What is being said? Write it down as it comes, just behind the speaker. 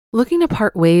Looking to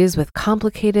part ways with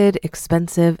complicated,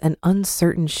 expensive, and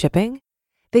uncertain shipping?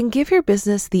 Then give your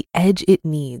business the edge it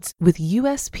needs with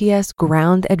USPS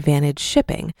Ground Advantage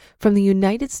shipping from the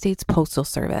United States Postal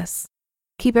Service.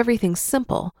 Keep everything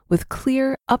simple with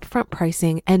clear, upfront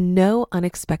pricing and no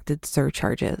unexpected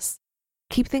surcharges.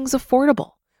 Keep things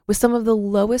affordable with some of the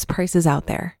lowest prices out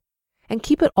there. And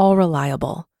keep it all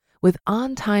reliable with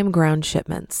on-time ground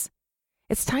shipments.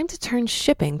 It's time to turn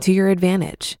shipping to your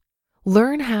advantage.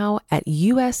 Learn how at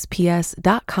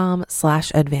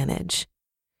USPS.com/advantage.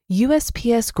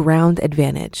 USPS Ground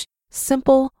Advantage.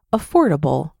 Simple,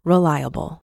 affordable,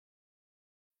 reliable.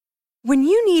 When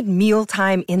you need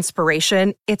mealtime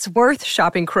inspiration, it's worth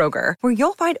shopping Kroger, where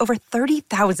you'll find over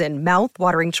 30,000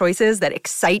 mouth-watering choices that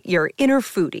excite your inner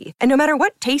foodie. And no matter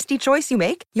what tasty choice you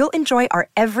make, you'll enjoy our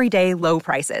everyday low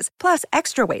prices, plus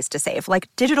extra ways to save, like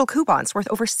digital coupons worth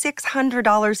over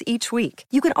 $600 each week.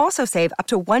 You can also save up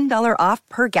to $1 off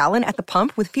per gallon at the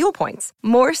pump with fuel points.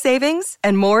 More savings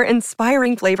and more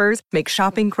inspiring flavors make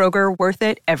shopping Kroger worth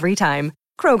it every time.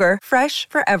 Kroger, fresh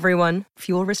for everyone.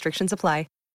 Fuel restrictions apply.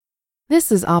 This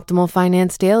is Optimal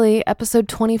Finance Daily, episode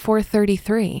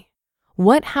 2433.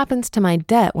 What Happens to My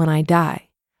Debt When I Die?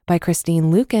 By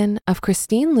Christine Luken of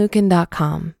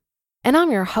ChristineLuken.com. And I'm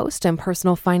your host and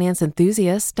personal finance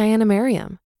enthusiast, Diana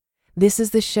Merriam. This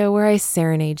is the show where I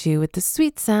serenade you with the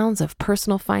sweet sounds of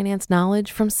personal finance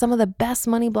knowledge from some of the best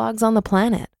money blogs on the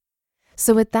planet.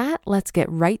 So with that, let's get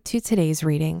right to today's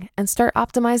reading and start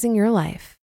optimizing your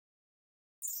life.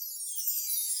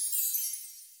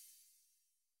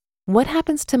 What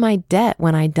Happens to My Debt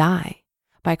When I Die?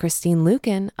 By Christine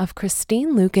Luken of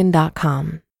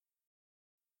ChristineLuken.com.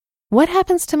 What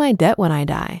happens to my debt when I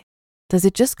die? Does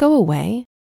it just go away?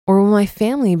 Or will my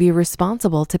family be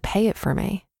responsible to pay it for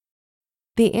me?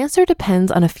 The answer depends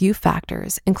on a few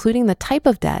factors, including the type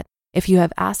of debt, if you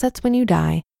have assets when you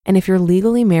die, and if you're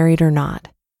legally married or not.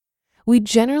 We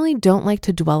generally don't like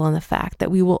to dwell on the fact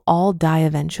that we will all die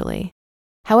eventually.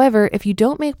 However, if you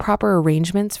don't make proper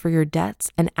arrangements for your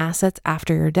debts and assets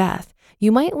after your death,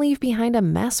 you might leave behind a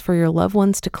mess for your loved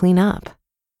ones to clean up.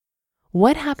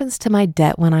 What happens to my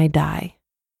debt when I die?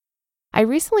 I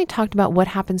recently talked about what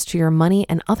happens to your money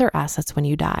and other assets when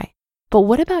you die. But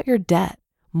what about your debt?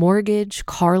 Mortgage,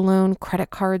 car loan, credit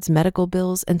cards, medical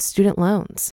bills, and student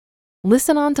loans?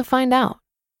 Listen on to find out.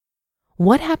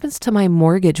 What happens to my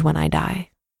mortgage when I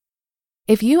die?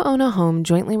 If you own a home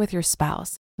jointly with your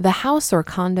spouse, the house or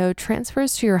condo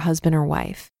transfers to your husband or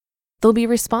wife. They'll be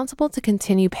responsible to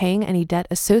continue paying any debt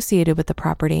associated with the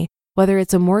property, whether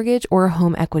it's a mortgage or a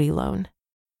home equity loan.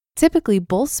 Typically,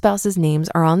 both spouses' names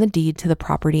are on the deed to the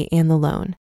property and the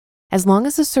loan. As long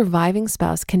as the surviving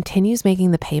spouse continues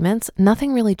making the payments,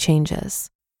 nothing really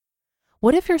changes.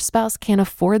 What if your spouse can't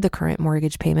afford the current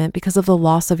mortgage payment because of the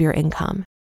loss of your income?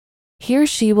 He or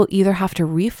she will either have to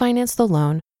refinance the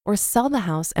loan or sell the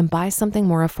house and buy something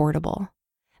more affordable.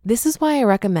 This is why I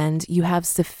recommend you have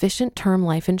sufficient term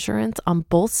life insurance on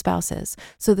both spouses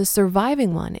so the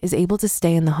surviving one is able to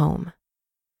stay in the home.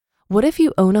 What if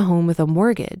you own a home with a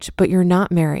mortgage, but you're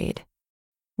not married?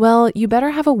 Well, you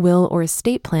better have a will or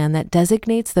estate plan that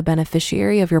designates the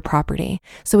beneficiary of your property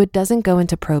so it doesn't go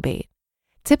into probate.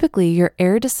 Typically, your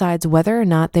heir decides whether or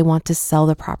not they want to sell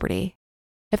the property.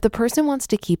 If the person wants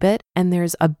to keep it and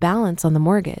there's a balance on the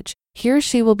mortgage, he or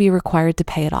she will be required to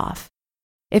pay it off.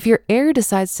 If your heir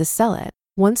decides to sell it,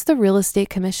 once the real estate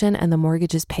commission and the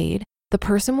mortgage is paid, the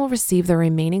person will receive the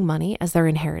remaining money as their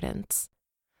inheritance.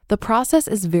 The process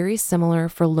is very similar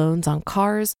for loans on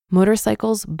cars,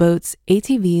 motorcycles, boats,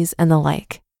 ATVs, and the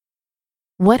like.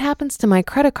 What happens to my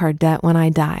credit card debt when I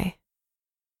die?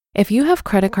 If you have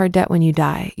credit card debt when you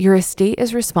die, your estate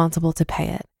is responsible to pay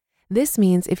it. This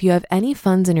means if you have any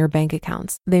funds in your bank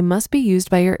accounts, they must be used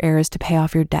by your heirs to pay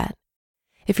off your debt.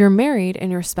 If you're married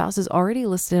and your spouse is already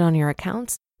listed on your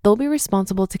accounts, they'll be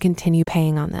responsible to continue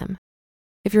paying on them.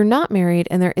 If you're not married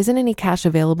and there isn't any cash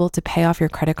available to pay off your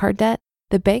credit card debt,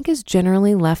 the bank is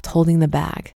generally left holding the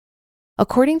bag.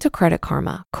 According to Credit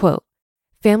Karma, quote,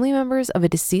 family members of a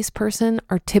deceased person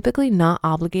are typically not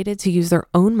obligated to use their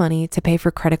own money to pay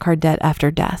for credit card debt after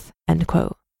death, end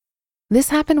quote. This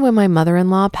happened when my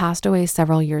mother-in-law passed away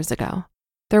several years ago.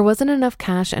 There wasn't enough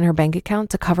cash in her bank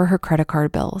account to cover her credit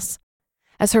card bills.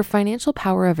 As her financial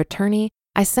power of attorney,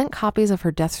 I sent copies of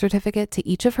her death certificate to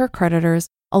each of her creditors,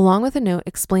 along with a note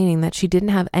explaining that she didn't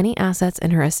have any assets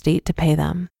in her estate to pay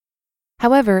them.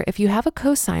 However, if you have a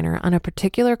co-signer on a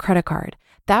particular credit card,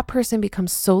 that person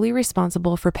becomes solely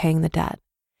responsible for paying the debt.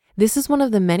 This is one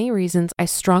of the many reasons I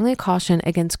strongly caution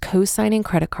against co-signing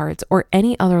credit cards or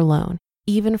any other loan,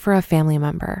 even for a family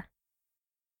member.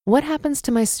 What happens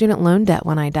to my student loan debt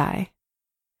when I die?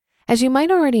 As you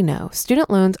might already know, student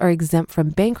loans are exempt from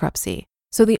bankruptcy,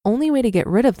 so the only way to get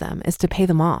rid of them is to pay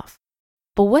them off.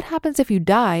 But what happens if you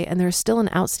die and there's still an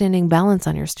outstanding balance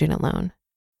on your student loan?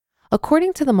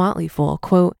 According to the Motley Fool,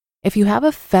 quote, if you have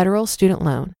a federal student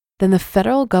loan, then the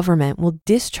federal government will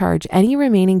discharge any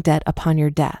remaining debt upon your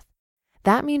death.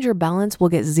 That means your balance will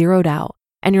get zeroed out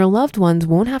and your loved ones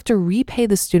won't have to repay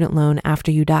the student loan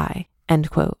after you die, end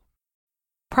quote.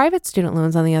 Private student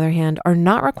loans, on the other hand, are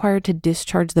not required to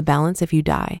discharge the balance if you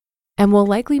die and will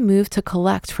likely move to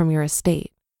collect from your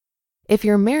estate. If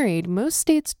you're married, most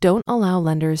states don't allow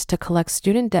lenders to collect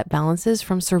student debt balances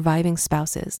from surviving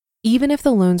spouses, even if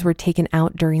the loans were taken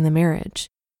out during the marriage.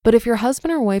 But if your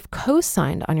husband or wife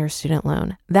co-signed on your student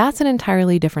loan, that's an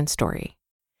entirely different story.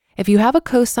 If you have a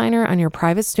co-signer on your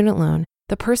private student loan,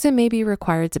 the person may be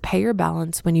required to pay your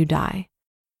balance when you die.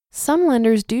 Some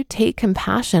lenders do take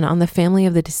compassion on the family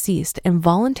of the deceased and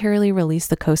voluntarily release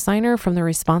the co-signer from the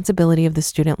responsibility of the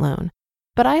student loan,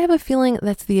 but I have a feeling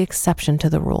that's the exception to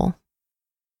the rule.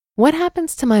 What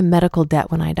happens to my medical debt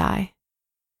when I die?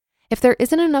 If there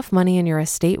isn't enough money in your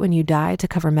estate when you die to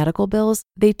cover medical bills,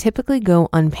 they typically go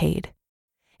unpaid.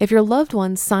 If your loved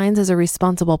one signs as a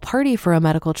responsible party for a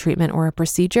medical treatment or a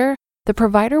procedure, the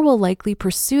provider will likely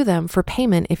pursue them for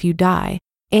payment if you die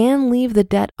and leave the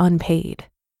debt unpaid.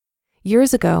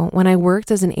 Years ago, when I worked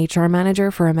as an HR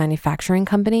manager for a manufacturing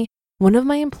company, one of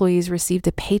my employees received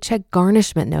a paycheck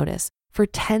garnishment notice for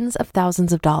tens of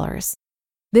thousands of dollars.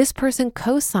 This person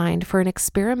co-signed for an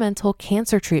experimental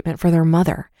cancer treatment for their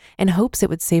mother in hopes it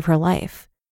would save her life.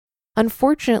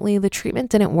 Unfortunately, the treatment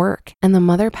didn't work and the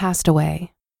mother passed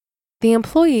away. The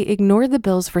employee ignored the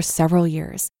bills for several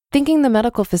years, thinking the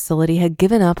medical facility had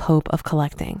given up hope of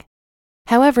collecting.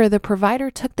 However, the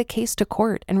provider took the case to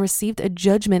court and received a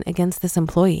judgment against this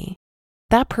employee.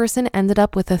 That person ended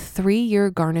up with a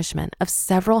 3-year garnishment of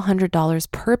several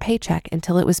 $100s per paycheck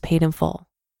until it was paid in full.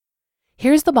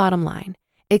 Here's the bottom line.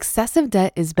 Excessive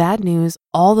debt is bad news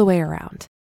all the way around.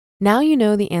 Now you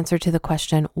know the answer to the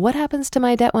question, what happens to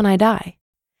my debt when I die?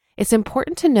 It's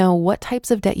important to know what types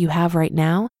of debt you have right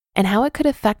now and how it could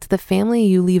affect the family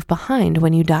you leave behind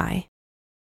when you die.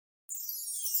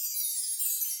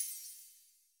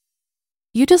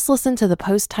 You just listened to the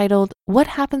post titled, What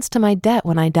Happens to My Debt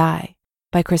When I Die?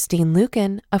 By Christine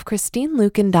Luken of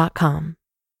ChristineLuken.com.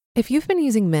 If you've been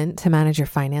using Mint to manage your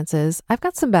finances, I've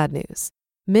got some bad news.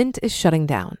 Mint is shutting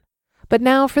down. But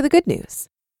now for the good news.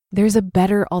 There's a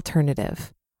better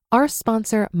alternative. Our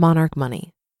sponsor, Monarch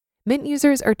Money. Mint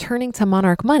users are turning to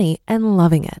Monarch Money and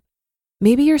loving it.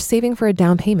 Maybe you're saving for a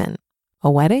down payment,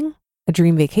 a wedding, a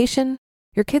dream vacation,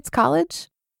 your kid's college.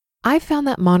 I've found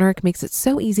that Monarch makes it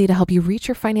so easy to help you reach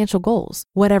your financial goals,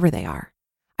 whatever they are.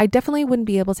 I definitely wouldn't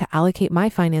be able to allocate my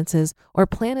finances or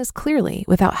plan as clearly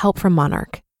without help from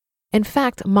Monarch. In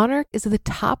fact, Monarch is the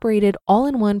top-rated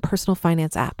all-in-one personal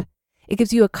finance app. It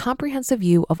gives you a comprehensive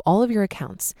view of all of your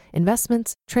accounts,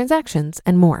 investments, transactions,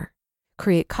 and more.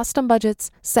 Create custom budgets,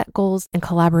 set goals, and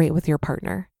collaborate with your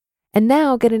partner. And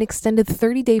now get an extended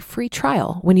 30-day free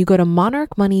trial when you go to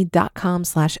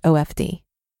monarchmoney.com/OFD.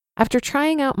 After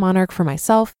trying out Monarch for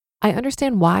myself, I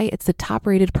understand why it's the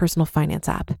top-rated personal finance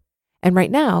app. And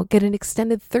right now, get an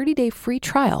extended 30-day free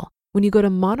trial when you go to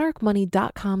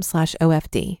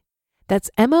monarchmoney.com/OFD.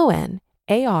 That's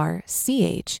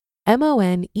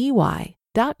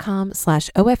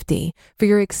monarchmoney.com/OFD for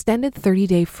your extended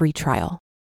 30-day free trial.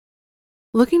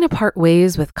 Looking to part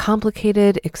ways with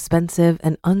complicated, expensive,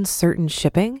 and uncertain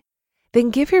shipping? Then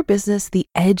give your business the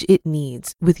edge it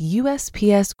needs with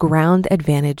USPS Ground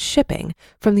Advantage shipping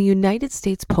from the United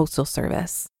States Postal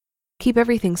Service. Keep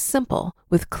everything simple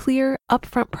with clear,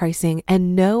 upfront pricing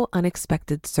and no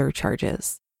unexpected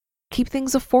surcharges. Keep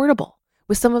things affordable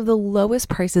with some of the lowest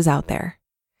prices out there.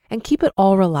 And keep it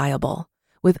all reliable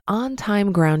with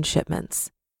on-time ground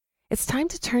shipments. It's time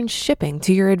to turn shipping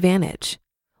to your advantage.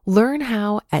 Learn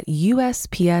how at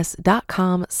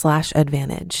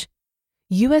USPS.com/advantage.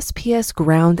 USPS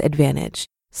Ground Advantage.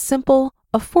 Simple,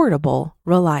 affordable,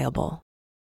 reliable.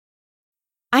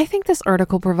 I think this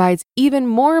article provides even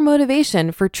more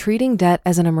motivation for treating debt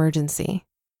as an emergency.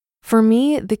 For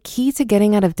me, the key to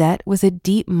getting out of debt was a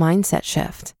deep mindset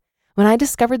shift. When I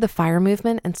discovered the FIRE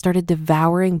movement and started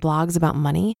devouring blogs about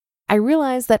money, I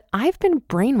realized that I've been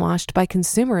brainwashed by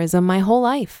consumerism my whole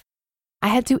life. I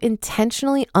had to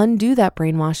intentionally undo that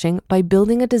brainwashing by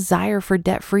building a desire for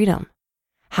debt freedom.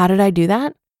 How did I do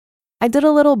that? I did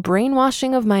a little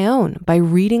brainwashing of my own by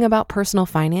reading about personal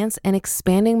finance and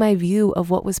expanding my view of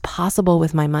what was possible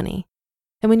with my money.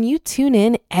 And when you tune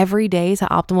in every day to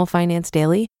Optimal Finance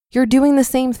Daily, you're doing the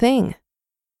same thing.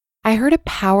 I heard a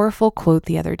powerful quote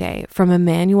the other day from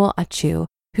Emmanuel Achu,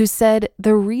 who said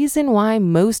the reason why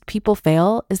most people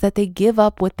fail is that they give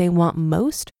up what they want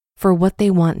most for what they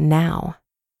want now.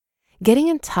 Getting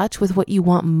in touch with what you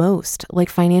want most, like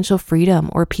financial freedom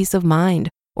or peace of mind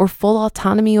or full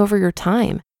autonomy over your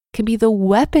time, can be the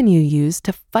weapon you use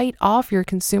to fight off your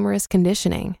consumerist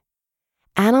conditioning.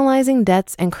 Analyzing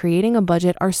debts and creating a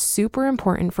budget are super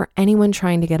important for anyone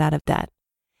trying to get out of debt.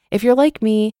 If you're like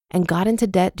me and got into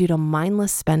debt due to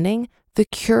mindless spending, the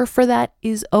cure for that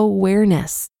is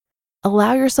awareness.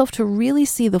 Allow yourself to really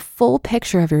see the full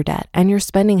picture of your debt and your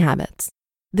spending habits.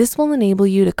 This will enable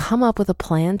you to come up with a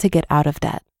plan to get out of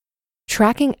debt.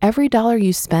 Tracking every dollar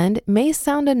you spend may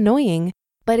sound annoying,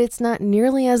 but it's not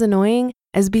nearly as annoying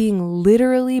as being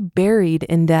literally buried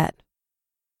in debt.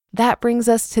 That brings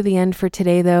us to the end for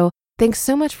today, though. Thanks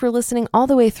so much for listening all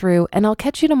the way through, and I'll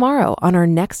catch you tomorrow on our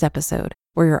next episode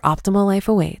where your optimal life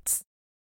awaits.